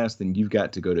 o'clock class, then you've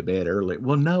got to go to bed early.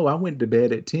 Well, no, I went to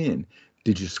bed at 10.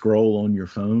 Did you scroll on your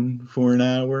phone for an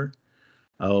hour?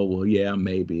 Oh, well, yeah,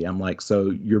 maybe. I'm like,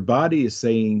 so your body is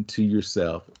saying to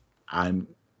yourself, I'm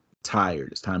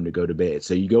tired. It's time to go to bed.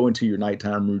 So you go into your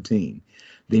nighttime routine.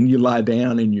 Then you lie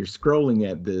down and you're scrolling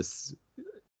at this,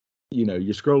 you're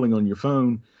scrolling on your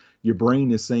phone. Your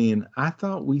brain is saying, I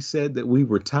thought we said that we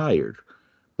were tired,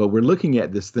 but we're looking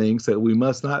at this thing, so we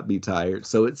must not be tired.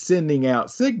 So it's sending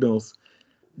out signals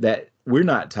that we're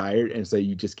not tired. And so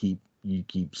you keep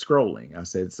scrolling. I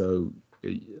said, so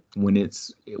when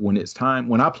it's time,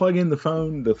 when I plug in the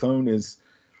phone is,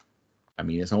 I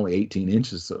mean, it's only 18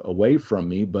 inches away from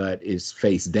me, but it's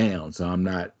face down. So I'm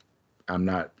not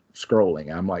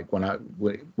scrolling. I'm like,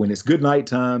 when it's good night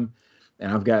time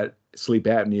and I've got sleep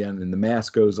apnea and then the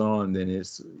mask goes on, then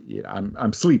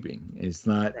I'm sleeping. It's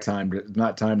not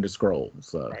Right, time to scroll.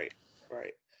 So right,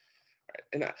 right.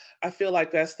 And I feel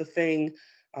like that's the thing.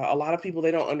 A lot of people,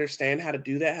 they don't understand how to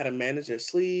do that, how to manage their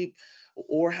sleep,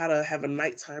 or how to have a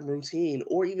nighttime routine,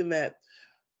 or even that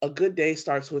a good day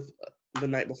starts with the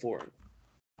night before.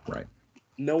 right.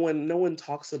 No one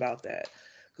talks about that,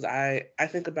 because I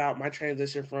think about my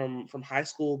transition from high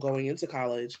school going into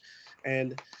college,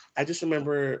 and I just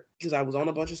remember, because I was on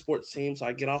a bunch of sports teams, so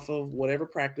I get off of whatever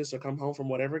practice or come home from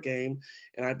whatever game,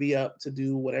 and I'd be up to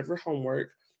do whatever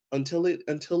homework until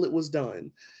it was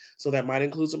done. So that might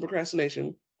include some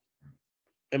procrastination,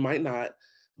 it might not,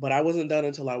 but I wasn't done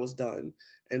until I was done.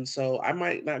 And so I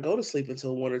might not go to sleep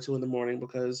until 1 or 2 in the morning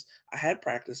because I had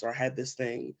practice or I had this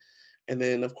thing. And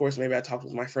then, of course, maybe I talked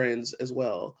with my friends as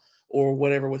well, or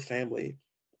whatever with family.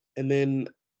 And then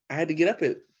I had to get up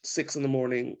at 6 in the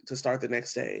morning to start the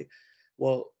next day.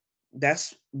 Well,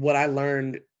 that's what I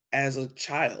learned as a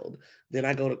child. Then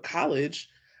I go to college.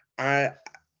 I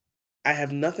I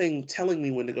have nothing telling me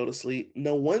when to go to sleep,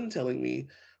 no one telling me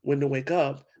when to wake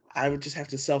up. I would just have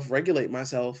to self-regulate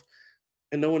myself,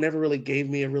 and no one ever really gave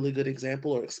me a really good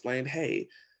example or explained, "Hey,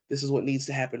 this is what needs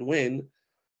to happen when."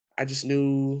 I just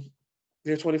knew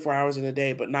there are 24 hours in a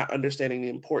day, but not understanding the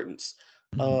importance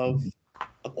of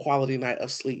a quality night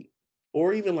of sleep,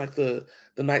 or even like the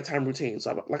nighttime routine.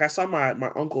 So, like I saw my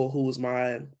uncle, who was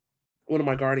my one of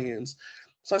my guardians.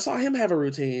 So I saw him have a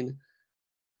routine,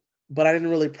 but I didn't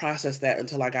really process that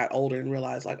until I got older and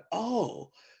realized, like,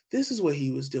 oh, this is what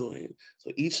he was doing.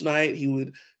 So each night he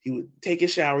would take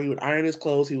his shower, he would iron his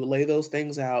clothes, he would lay those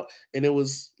things out, and it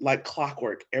was like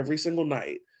clockwork every single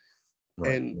night.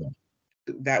 Right. And Yeah.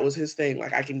 that was his thing.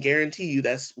 Like, I can guarantee you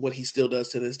that's what he still does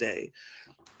to this day.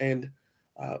 And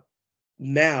uh,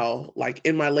 now, like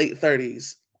in my late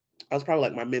 30s, I was probably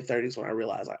like my mid 30s when I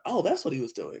realized, like, oh, that's what he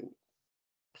was doing.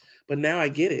 But now I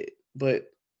get it. But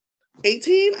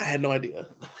 18, I had no idea.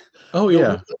 Oh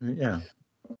No, yeah. Yeah.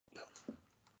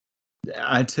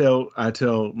 I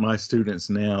tell my students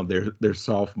now, they're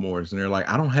sophomores and they're like,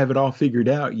 I don't have it all figured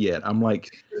out yet. I'm like,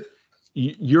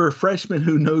 you're a freshman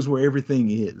who knows where everything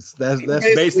is. That's basically,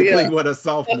 yeah. basically what a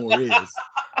sophomore is.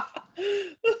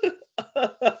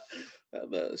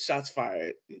 The shots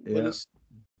fired, but Yeah.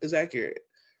 it's accurate.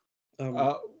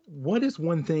 Um, What is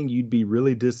one thing you'd be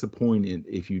really disappointed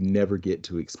if you never get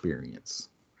to experience?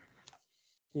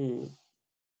 hmm,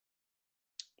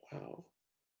 wow.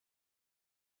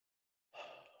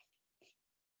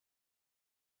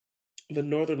 The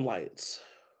Northern Lights.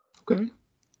 Okay.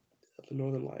 The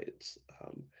Northern Lights.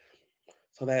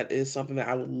 So that is something that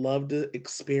I would love to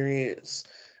experience,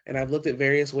 and I've looked at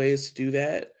various ways to do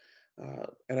that.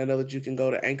 And I know that you can go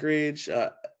to Anchorage,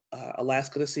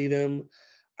 Alaska to see them.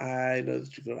 I know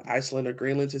that you can go to Iceland or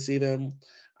Greenland to see them.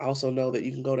 I also know that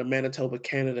you can go to Manitoba,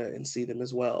 Canada, and see them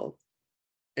as well.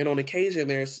 And on occasion,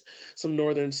 there's some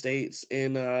northern states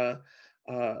in uh,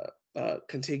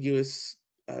 contiguous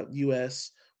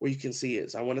U.S. where you can see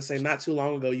it. So I want to say not too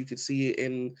long ago, you could see it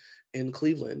in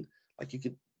Cleveland. Like, you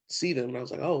could see them. And I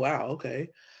was like, oh wow, okay.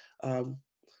 Um,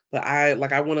 but I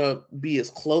want to be as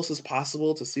close as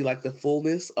possible to see like the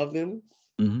fullness of them.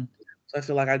 Hmm. So I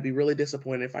feel like I'd be really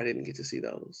disappointed if I didn't get to see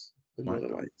those, the Wow.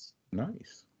 Northern Lights.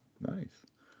 Nice. Nice.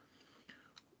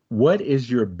 What is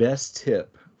your best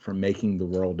tip for making the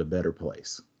world a better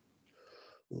place?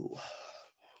 Ooh,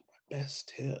 best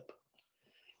tip.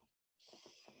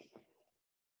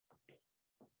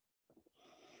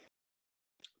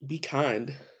 Be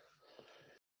kind.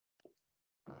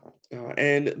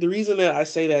 And the reason that I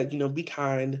say that, be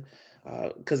kind,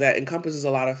 because that encompasses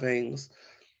a lot of things.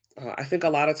 I think a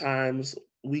lot of times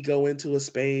we go into a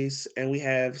space and we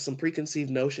have some preconceived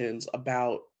notions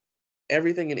about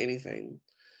everything and anything.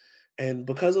 And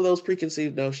because of those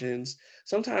preconceived notions,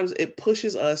 sometimes it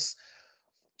pushes us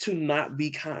to not be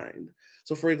kind.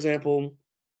 So, for example,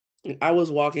 I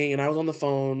was walking and I was on the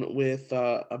phone with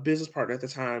a business partner at the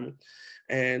time,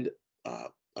 and uh,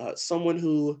 someone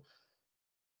who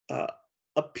uh,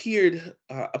 appeared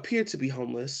to be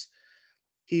homeless.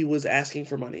 He was asking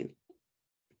for money,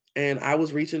 and I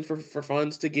was reaching for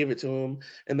funds to give it to him.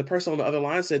 And the person on the other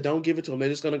line said, "Don't give it to him. They're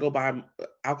just going to go buy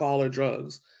alcohol or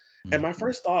drugs." And my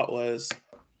first thought was,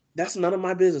 "That's none of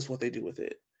my business what they do with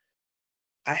it.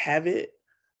 I have it.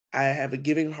 I have a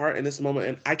giving heart in this moment,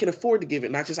 and I can afford to give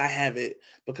it. Not just I have it,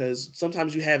 because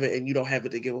sometimes you have it and you don't have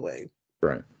it to give away.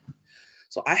 Right.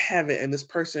 So I have it, and this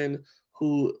person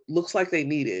who looks like they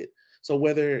need it. So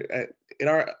whether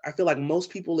I feel like most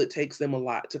people, it takes them a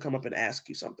lot to come up and ask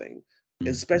you something, Mhm.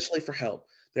 especially for help.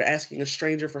 They're asking a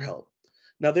stranger for help.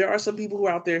 Now there are some people who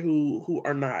are out there who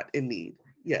are not in need,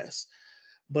 yes,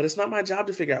 but it's not my job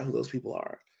to figure out who those people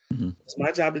are. Mhm. It's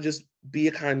my job to just be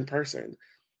a kind person,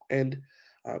 and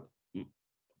uh,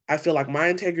 I feel like my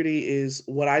integrity is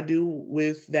what I do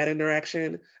with that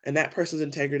interaction, and that person's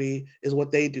integrity is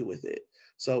what they do with it.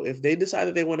 So if they decide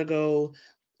that they want to go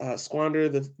squander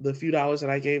the few dollars that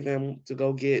I gave them to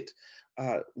go get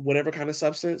whatever kind of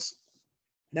substance,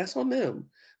 that's on them.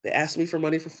 They asked me for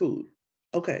money for food.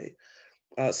 Okay.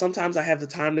 Sometimes I have the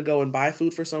time to go and buy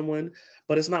food for someone,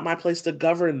 but it's not my place to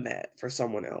govern that for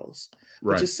someone else.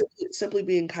 But Right. just simply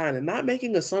being kind and not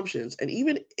making assumptions. And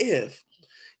even if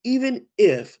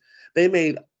they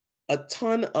made a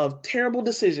ton of terrible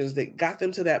decisions that got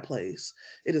them to that place,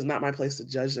 it is not my place to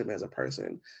judge them as a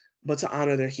person, but to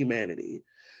honor their humanity.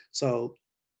 So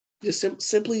just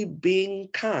simply being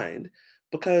kind,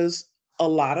 because a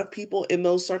lot of people in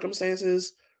those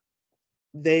circumstances,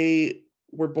 they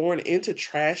were born into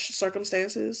trash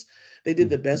circumstances. They did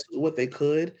Mhm. the best with what they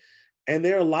could. And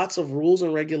there are lots of rules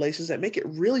and regulations that make it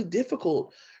really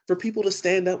difficult for people to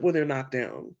stand up when they're knocked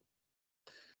down.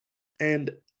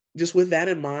 And just with that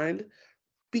in mind,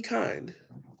 be kind,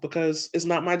 because it's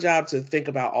not my job to think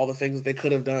about all the things that they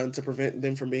could have done to prevent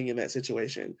them from being in that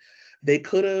situation. They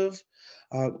could have,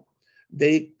 uh,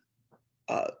 they,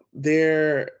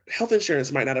 their health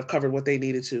insurance might not have covered what they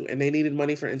needed to, and they needed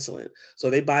money for insulin. So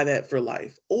they buy that for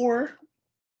life. Or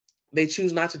they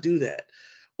choose not to do that.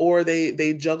 Or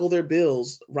they juggle their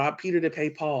bills, rob Peter to pay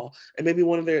Paul, and maybe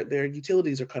one of their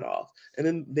utilities are cut off, and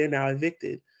then they're now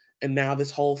evicted. And now this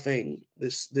whole thing,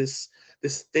 this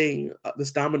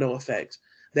domino effect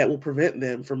that will prevent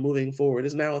them from moving forward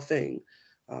is now a thing.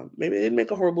 Maybe they didn't make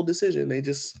a horrible decision; they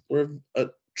just were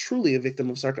truly a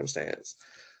victim of circumstance.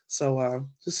 So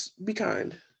just be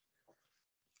kind.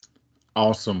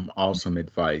 Awesome, awesome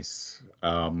advice.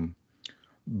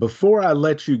 Before I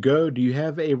let you go, do you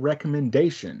have a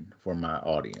recommendation for my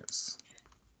audience?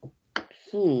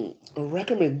 A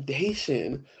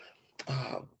recommendation.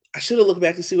 I should have looked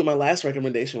back to see what my last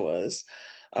recommendation was.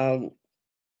 Um,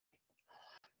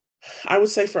 I would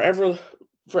say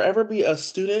forever be a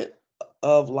student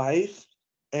of life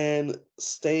and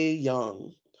stay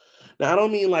young. Now, I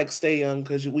don't mean like stay young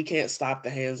because we can't stop the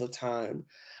hands of time.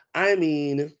 I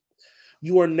mean,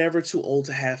 you are never too old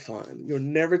to have fun. You're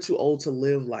never too old to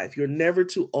live life. You're never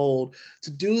too old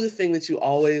to do the thing that you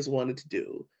always wanted to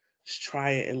do. Just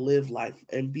try it and live life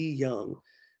and be young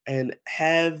and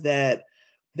have that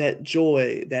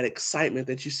joy, that excitement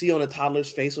that you see on a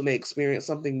toddler's face when they experience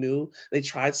something new, they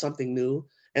tried something new,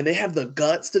 and they have the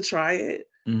guts to try it.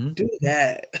 Hmm. Do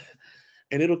that,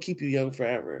 and it'll keep you young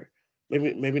forever.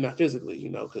 Maybe not physically,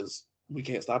 because we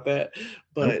can't stop that, Nope.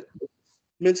 but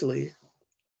mentally.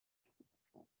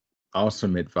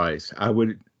 Awesome advice. I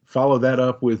would follow that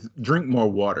up with drink more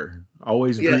water.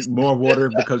 Always drink Yes, more water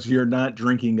because you're not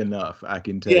drinking enough. I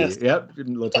can tell you. yes. Yep.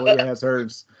 Latoya has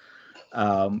hers.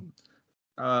 Um,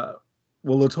 uh,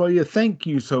 well, Latoya, thank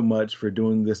you so much for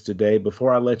doing this today.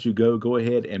 Before I let you go, go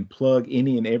ahead and plug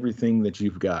any and everything that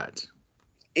you've got.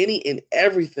 Any and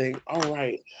everything. All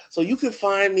right. So you can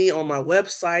find me on my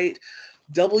website,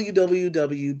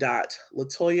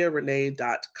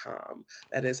 www.latoyarenee.com.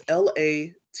 That is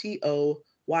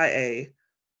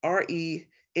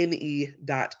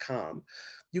LATOYARENE.com.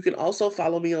 You can also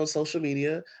follow me on social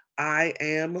media. I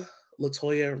am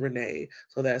Latoya Renee.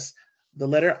 So that's the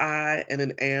letter I and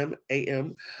an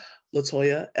AM,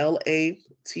 Latoya, LATOYARENE,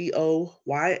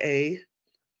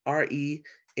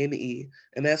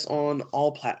 and that's on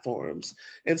all platforms.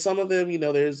 And some of them,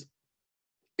 there's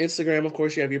Instagram, of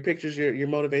course, you have your pictures, your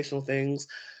motivational things.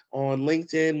 On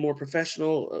LinkedIn, more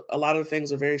professional. A lot of the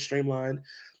things are very streamlined.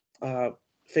 Uh,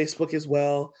 Facebook as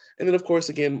well. And then, of course,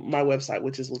 again, my website,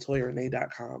 which is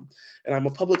latoyarenee.com. And I'm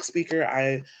a public speaker.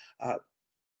 I uh,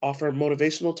 offer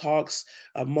motivational talks,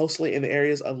 mostly in the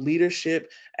areas of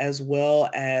leadership as well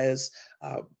as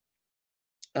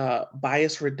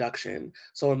bias reduction.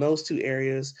 So in those two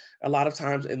areas, a lot of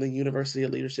times in the University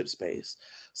of Leadership space.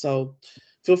 So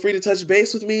feel free to touch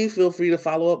base with me. Feel free to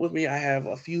follow up with me. I have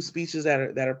a few speeches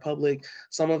that are public.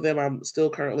 Some of them I'm still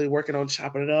currently working on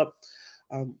chopping it up.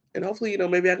 And hopefully,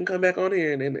 maybe I can come back on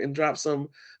here and drop some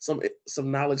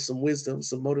knowledge, some wisdom,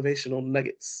 some motivational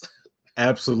nuggets.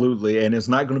 Absolutely, and it's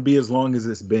not going to be as long as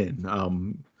it's been.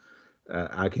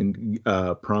 I can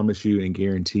promise you and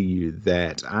guarantee you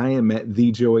that I am at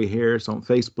the Joey Harris on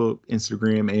Facebook,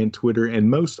 Instagram, and Twitter, and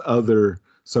most other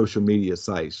social media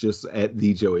sites. Just at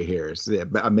the Joey Harris. Yeah,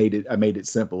 I made it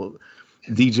simple.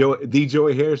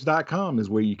 TheJoeyHarris.com is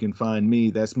where you can find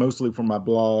me. That's mostly for my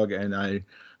blog, and I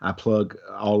plug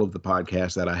all of the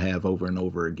podcasts that I have over and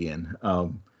over again.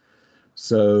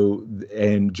 So,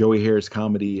 and Joey Harris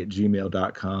Comedy at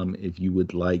gmail.com if you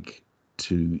would like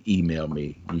to email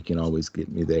me. You can always get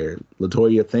me there.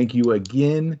 Latoya, thank you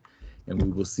again, and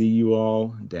we will see you all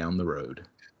down the road.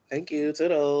 Thank you.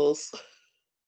 Toodles.